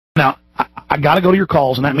Now, I got to go to your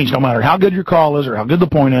calls, and that means no matter how good your call is or how good the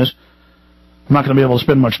point is, I'm not going to be able to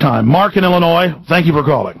spend much time. Mark in Illinois, thank you for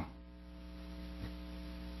calling.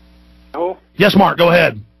 Oh? Yes, Mark, go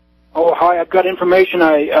ahead. Oh, hi, I've got information.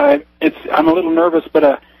 I'm a little nervous, but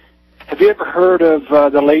have you ever heard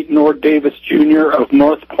of the late Nord Davis Jr. of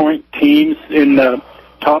North Point Teams in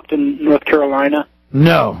Topton, North Carolina?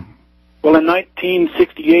 No. Well, in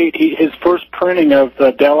 1968, his first printing of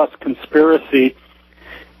the Dallas Conspiracy,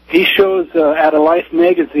 he shows at a Life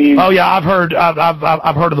magazine. Oh yeah, I've heard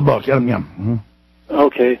of the book. Yeah. Mm-hmm.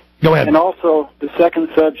 Okay. Go ahead. And also, the second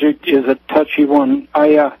subject is a touchy one.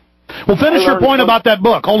 Well, finish your point about that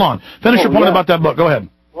book. Hold on. Finish your point about that book. Go ahead.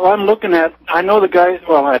 Well, I'm looking at. I know the guy.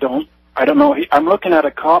 Well, I don't know. I'm looking at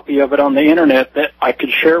a copy of it on the internet that I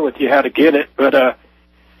could share with you how to get it, but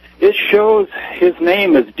it shows his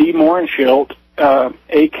name is D. Morenschild,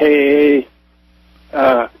 a.k.a.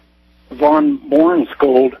 Von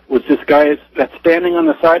Borenskold, was this guy that's standing on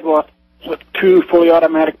the sidewalk with two fully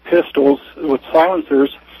automatic pistols with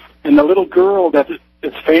silencers, and the little girl that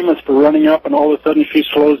is famous for running up and all of a sudden she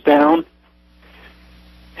slows down.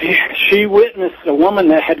 She witnessed a woman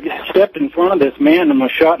that had stepped in front of this man and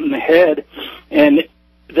was shot in the head, and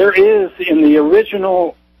there is, in the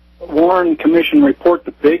original Warren Commission report,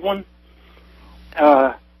 the big one,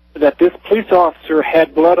 that this police officer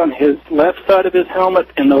had blood on his left side of his helmet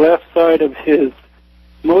and the left side of his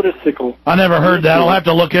motorcycle. I never heard that. I'll have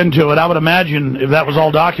to look into it. I would imagine if that was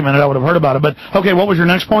all documented, I would have heard about it. But, okay, what was your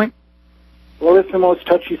next point? Well, it's the most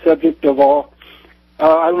touchy subject of all.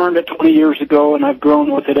 I learned it 20 years ago, and I've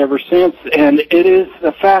grown with it ever since. And it is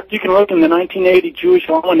a fact. You can look in the 1980 Jewish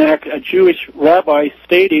Almanac, a Jewish rabbi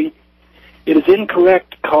stating, it is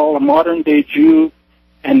incorrect to call a modern-day Jew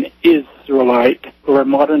an Israelite, or a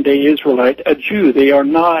modern-day Israelite, a Jew. They are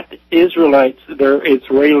not Israelites. They're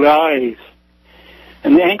Israelis.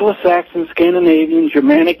 And the Anglo-Saxon, Scandinavian,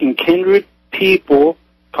 Germanic, and kindred people,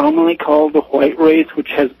 commonly called the white race, which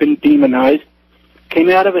has been demonized,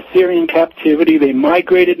 came out of Assyrian captivity. They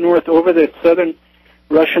migrated north over the southern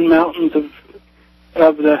Russian mountains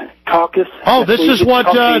of the Caucasus. Oh, this is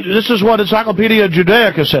what Encyclopedia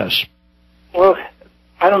Judaica says. Well,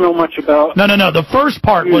 I don't know much about... No. The first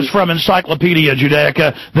part was from Encyclopedia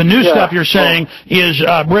Judaica. The new stuff you're saying is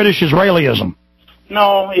British Israelism.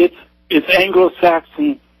 No, it's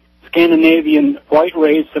Anglo-Saxon, Scandinavian, white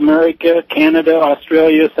race, America, Canada,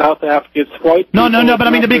 Australia, South Africa. It's white people. No, but I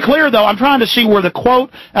mean, to be clear, though, I'm trying to see where the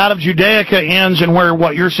quote out of Judaica ends and where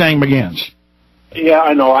what you're saying begins. Yeah,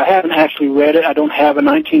 I know. I haven't actually read it. I don't have a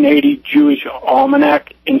 1980 Jewish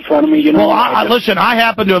almanac in front of me. You know. Well, listen, I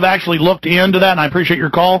happen to have actually looked into that, and I appreciate your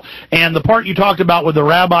call. And the part you talked about with the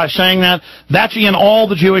rabbi saying that's in all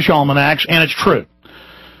the Jewish almanacs, and it's true.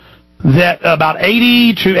 That about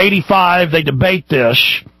 80 to 85, they debate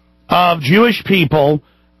this, of Jewish people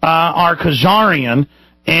are Khazarian,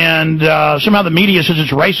 and somehow the media says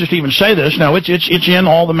it's racist to even say this. No, it's in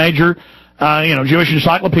all the major Jewish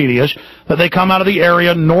encyclopedias, that they come out of the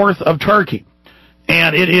area north of Turkey.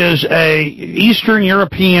 And it is a Eastern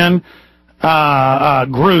European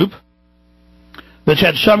group that's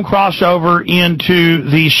had some crossover into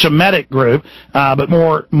the Semitic group, but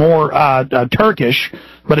more Turkish.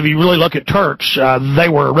 But if you really look at Turks, they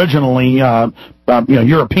were originally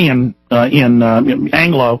European in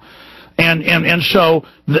Anglo. And so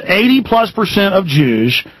the 80+% of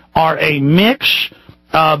Jews are a mix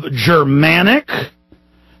of Germanic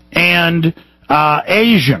and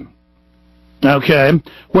Asian, okay?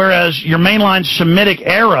 Whereas your mainline Semitic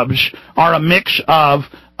Arabs are a mix of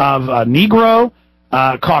Negro,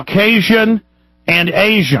 Caucasian, and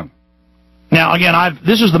Asian. Now, again,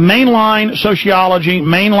 this is the mainline sociology,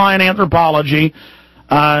 mainline anthropology.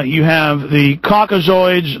 You have the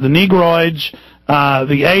Caucasoids, the Negroids,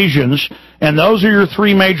 the Asians, and those are your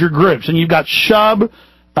three major groups. And you've got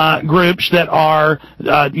groups that are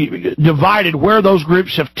divided where those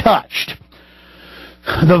groups have touched.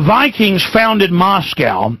 The Vikings founded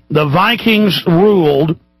Moscow. The Vikings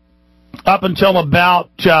ruled up until about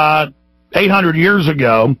 800 years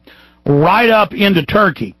ago, right up into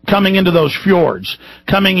Turkey, coming into those fjords,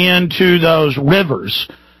 coming into those rivers.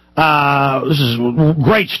 This is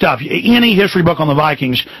great stuff. Any history book on the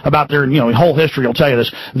Vikings about their whole history will tell you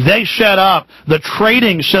this. They set up the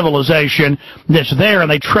trading civilization that's there,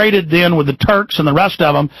 and they traded then with the Turks and the rest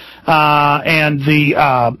of them, and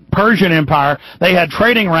the Persian Empire. They had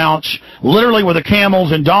trading routes literally with the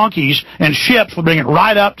camels and donkeys, and ships would bring it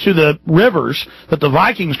right up to the rivers that the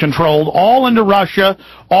Vikings controlled, all into Russia,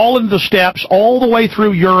 all into the steppes, all the way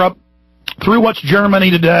through Europe, through what's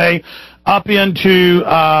Germany today, up into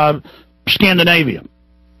Scandinavia.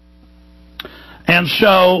 And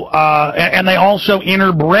so, and they also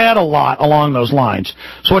interbred a lot along those lines.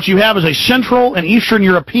 So what you have is a Central and Eastern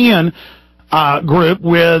European group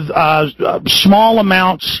with small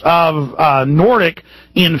amounts of Nordic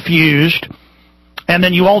infused, and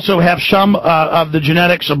then you also have some of the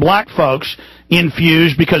genetics of black folks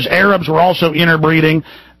infused because Arabs were also interbreeding,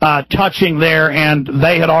 touching there, and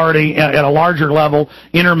they had already, at a larger level,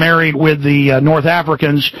 intermarried with the North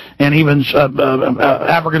Africans and even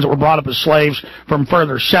Africans that were brought up as slaves from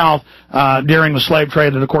further south during the slave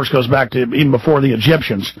trade that, of course, goes back to even before the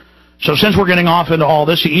Egyptians. So since we're getting off into all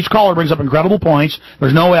this, each caller brings up incredible points.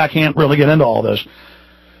 There's no way I can't really get into all this.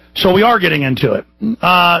 So we are getting into it.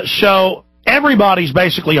 So everybody's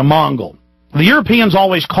basically a Mongol. The Europeans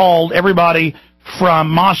always called everybody from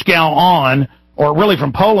Moscow on, or really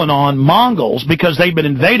from Poland on, Mongols, because they've been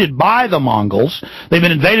invaded by the Mongols. They've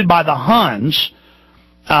been invaded by the Huns,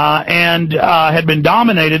 and had been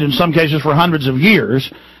dominated in some cases for hundreds of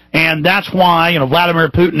years. And that's why, Vladimir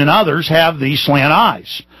Putin and others have these slant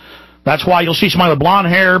eyes. That's why you'll see somebody with blonde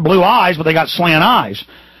hair, blue eyes, but they got slant eyes.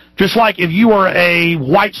 Just like if you were a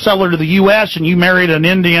white settler to the U.S. and you married an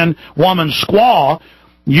Indian woman squaw,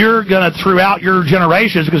 you're going to, throughout your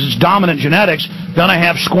generations, because it's dominant genetics, going to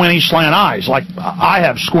have squinty slant eyes. Like I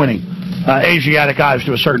have squinty Asiatic eyes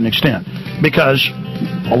to a certain extent, because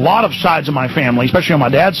a lot of sides of my family, especially on my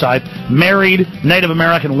dad's side, married Native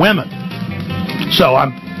American women. So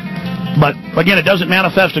but again, it doesn't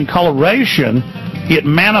manifest in coloration. It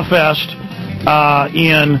manifests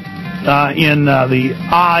in the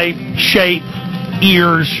eye shape,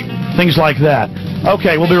 ears, things like that.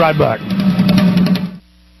 Okay, we'll be right back.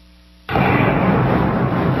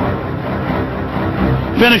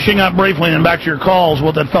 Finishing up briefly and back to your calls,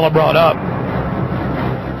 what that fellow brought up.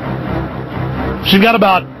 So you've got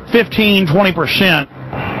about 15-20%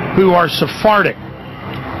 who are Sephardic,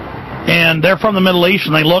 and they're from the Middle East,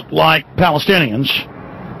 and they look like Palestinians.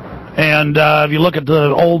 And if you look at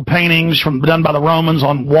the old paintings done by the Romans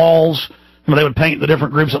on walls, they would paint the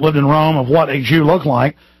different groups that lived in Rome of what a Jew looked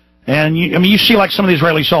like. And you see like some of the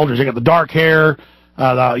Israeli soldiers. They got the dark hair,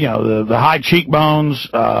 the high cheekbones.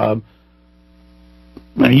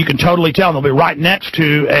 And you can totally tell they'll be right next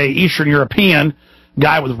to a Eastern European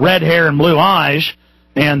guy with red hair and blue eyes,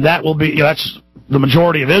 and that will be that's the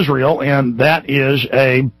majority of Israel, and that is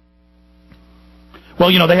they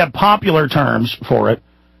have popular terms for it.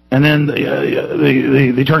 And then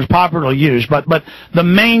the term's popularly used, but the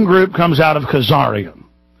main group comes out of Khazaria.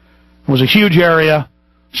 It was a huge area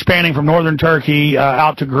spanning from northern Turkey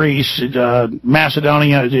out to Greece,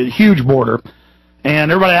 Macedonia, a huge border.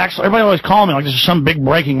 And everybody always called me like this is some big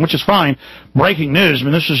breaking, which is fine, breaking news. I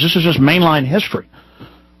mean, this is just mainline history.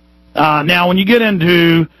 Now, when you get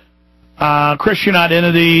into Christian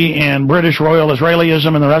identity and British Royal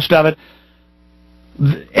Israelism and the rest of it,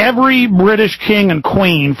 every British king and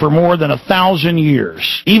queen for more than 1,000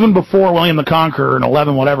 years, even before William the Conqueror and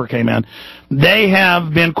 11 whatever came in, they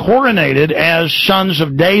have been coronated as sons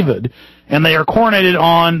of David, and they are coronated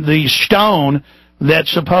on the stone that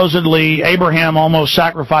supposedly Abraham almost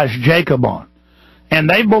sacrificed Jacob on. And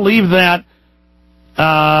they believe that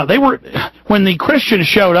when the Christians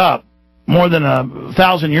showed up more than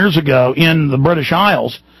 1,000 years ago in the British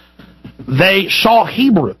Isles, they saw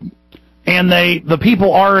Hebrew. And a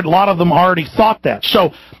lot of them already thought that.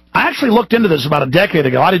 So I actually looked into this about a decade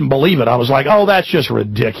ago. I didn't believe it. I was like, oh, that's just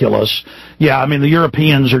ridiculous. Yeah, I mean, the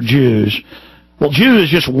Europeans are Jews. Well, Jew is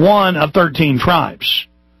just one of 13 tribes,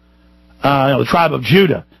 the tribe of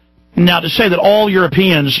Judah. Now, to say that all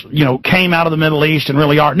Europeans, came out of the Middle East and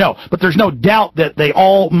really are, no. But there's no doubt that they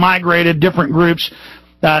all migrated, different groups.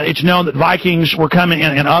 It's known that Vikings were coming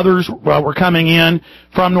in and others were coming in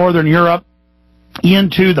from Northern Europe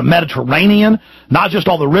into the Mediterranean, not just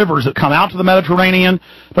all the rivers that come out to the Mediterranean.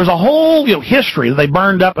 There's a whole history that they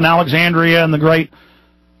burned up in Alexandria and the great...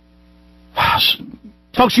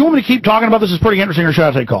 Folks, you want me to keep talking about this? It's pretty interesting, or should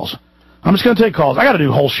I take calls? I'm just going to take calls. I got to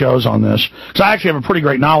do whole shows on this, because I actually have a pretty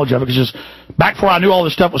great knowledge of it, because just back before I knew all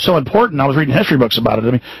this stuff was so important, I was reading history books about it.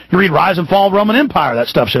 I mean, you read Rise and Fall of Roman Empire, that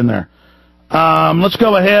stuff's in there. Let's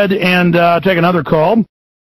go ahead and take another call.